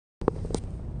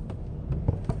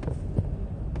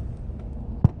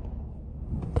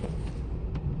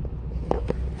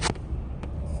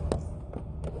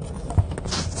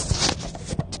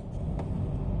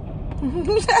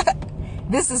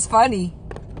This is funny.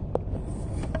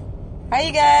 Hi,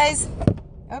 you guys.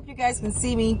 I hope you guys can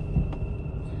see me.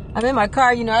 I'm in my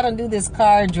car. You know, I don't do this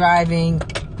car driving,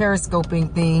 periscoping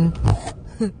thing.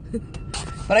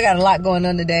 But I got a lot going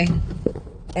on today.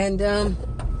 And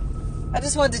I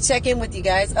just wanted to check in with you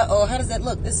guys. Uh-oh, how does that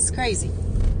look? This is crazy.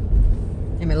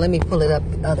 I mean, let me pull it up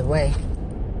the other way.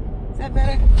 Is that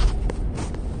better?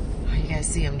 Oh, you guys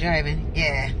see I'm driving.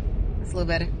 Yeah. That's a little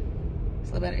better. It's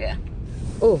a little better, yeah.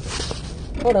 Oh,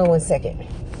 hold on 1 second.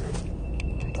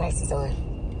 Glasses on.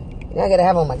 Now I gotta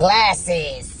have on my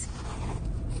glasses.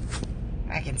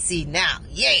 I can see now.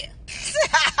 Yeah.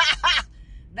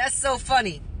 That's so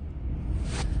funny.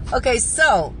 Okay,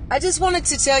 so I just wanted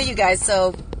to tell you guys.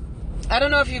 So I don't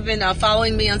know if you've been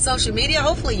following me on social media.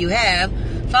 Hopefully you have.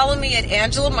 Follow me at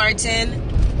Angela Martin.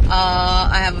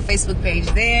 I have a Facebook page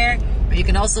there. Or you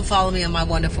can also follow me on my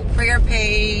Wonderful Prayer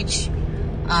page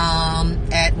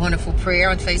at Wonderful Prayer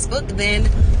on Facebook. Then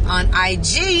on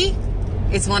IG,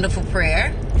 it's Wonderful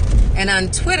Prayer. And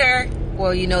on Twitter,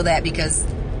 well, you know that because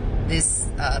this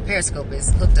Periscope is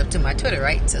hooked up to my Twitter,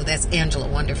 right? So that's Angela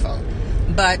Wonderful.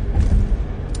 But,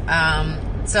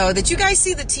 so did you guys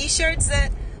see the t-shirts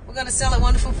that we're going to sell at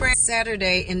Wonderful Prayer?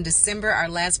 Saturday in December, our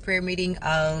last prayer meeting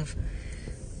of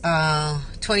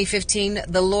 2015,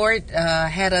 the Lord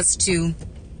had us to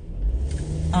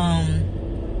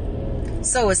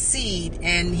sow a seed,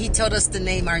 and he told us to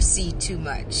name our seed Too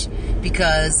Much,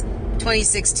 because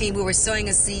 2016 we were sowing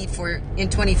a seed for in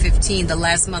 2015, the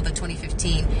last month of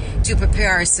 2015, to prepare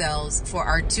ourselves for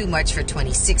our Too Much for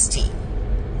 2016.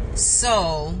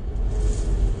 So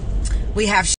we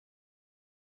have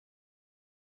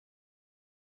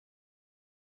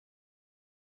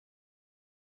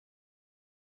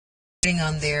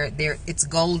on there it's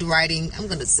gold writing. I'm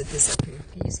gonna sit this up here.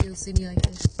 Can you still see me like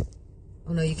this?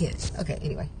 Oh no, you can't. Okay,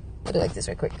 anyway, I'll do like this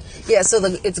right quick. Yeah, so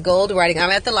it's gold writing. I'm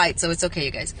at the light, so it's okay,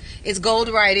 you guys. It's gold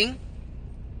writing,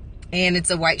 and it's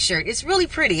a white shirt. It's really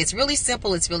pretty. It's really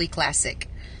simple. It's really classic.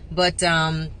 But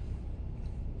I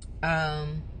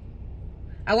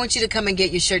want you to come and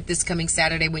get your shirt this coming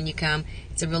Saturday when you come.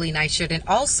 It's a really nice shirt. And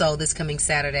also this coming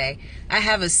Saturday, I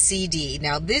have a CD.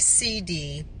 Now this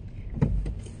CD,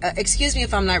 excuse me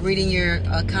if I'm not reading your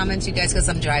comments, you guys, because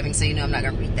I'm driving, so you know I'm not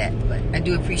going to read that. But I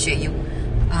do appreciate you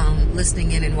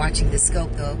listening in and watching the scope,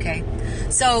 though, okay?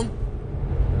 So,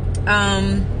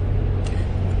 at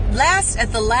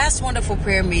the last Wonderful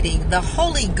Prayer meeting, the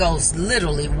Holy Ghost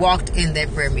literally walked in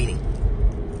that prayer meeting.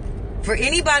 For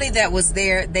anybody that was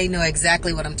there, they know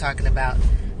exactly what I'm talking about.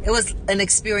 It was an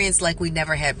experience like we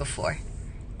never had before.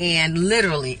 And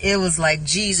literally, it was like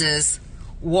Jesus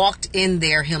walked in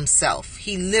there himself.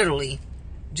 He literally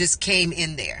just came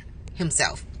in there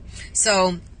himself.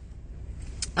 So,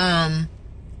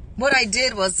 what I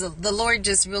did was the Lord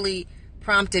just really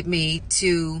prompted me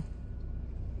to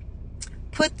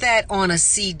put that on a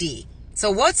CD.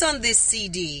 So what's on this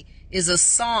CD is a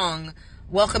song,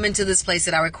 Welcome Into This Place,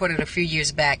 that I recorded a few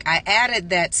years back. I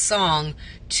added that song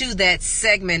to that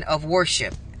segment of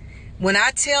worship. When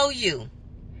I tell you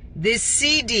this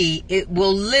CD, it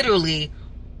will literally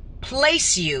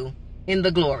place you in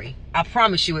the glory. I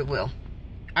promise you it will.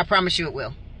 I promise you it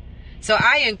will. So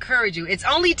I encourage you. It's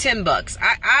only $10.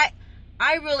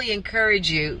 I really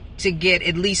encourage you to get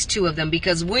at least 2 of them,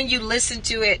 because when you listen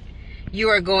to it, you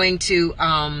are going to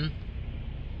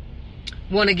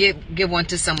want to give one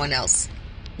to someone else.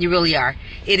 You really are.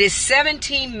 It is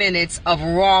 17 minutes of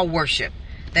raw worship.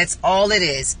 That's all it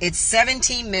is. It's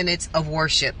 17 minutes of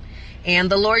worship. And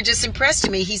the Lord just impressed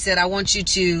me. He said, I want you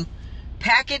to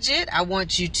package it. I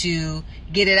want you to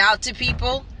get it out to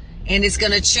people. And it's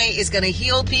going to change. It's going to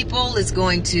heal people. It's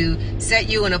going to set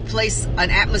you in a place, an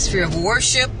atmosphere of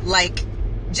worship. Like,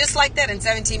 just like that, in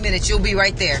 17 minutes, you'll be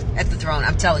right there at the throne.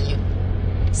 I'm telling you.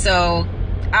 So,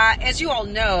 as you all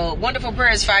know, Wonderful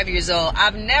Prayer is 5 years old.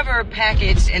 I've never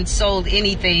packaged and sold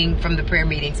anything from the prayer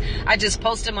meetings. I just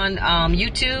post them on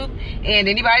YouTube, and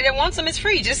anybody that wants them, it's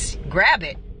free. Just grab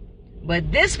it.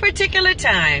 But this particular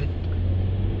time,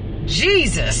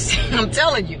 Jesus, I'm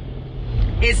telling you,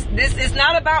 it's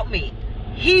not about me.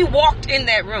 He walked in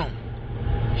that room.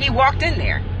 He walked in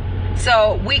there.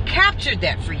 So we captured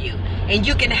that for you, and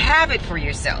you can have it for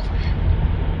yourself.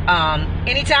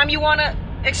 Anytime you want to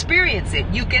experience it,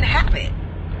 you can have it.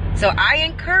 So I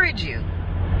encourage you,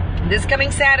 this coming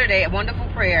Saturday at Wonderful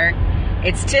Prayer,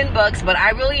 it's $10, but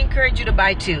I really encourage you to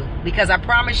buy 2, because I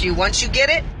promise you, once you get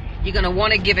it, you're going to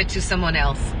want to give it to someone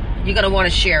else. You're going to want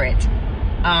to share it.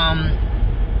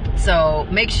 So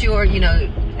make sure,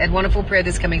 at Wonderful Prayer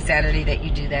this coming Saturday that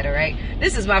you do that, all right?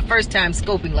 This is my first time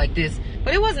scoping like this,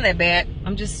 but it wasn't that bad.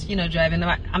 I'm just, driving.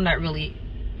 I'm not really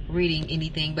reading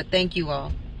anything, but thank you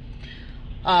all.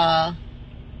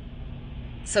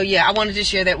 So yeah, I wanted to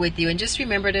share that with you. And just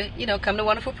remember to, come to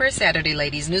Wonderful Prayer Saturday,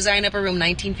 ladies. New Zion Upper Room,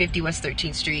 1950 West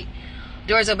 13th Street.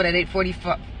 Doors open at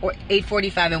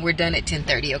 8:45 and we're done at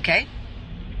 10:30, okay?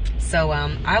 So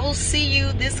I will see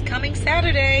you this coming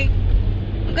Saturday.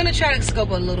 I'm going to try to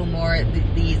scope a little more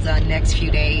these next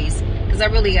few days because I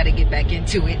really got to get back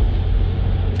into it.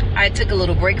 I took a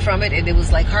little break from it and it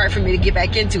was like hard for me to get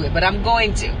back into it, but I'm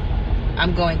going to,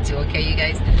 okay, you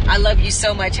guys? I love you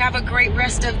so much. Have a great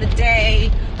rest of the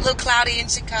day. A little cloudy in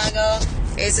Chicago.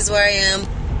 This is where I am,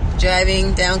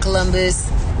 driving down Columbus.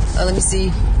 Oh, let me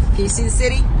see. Can you see the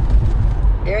city?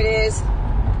 There it is.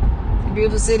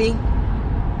 Beautiful city.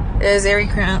 There's Erie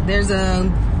Crown. There's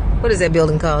what is that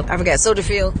building called? I forgot. Soldier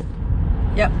Field.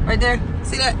 Yep, right there.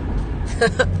 See that?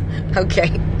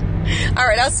 Okay. All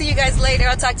right, I'll see you guys later.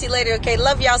 I'll talk to you later, okay?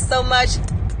 Love y'all so much.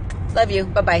 Love you.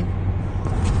 Bye-bye.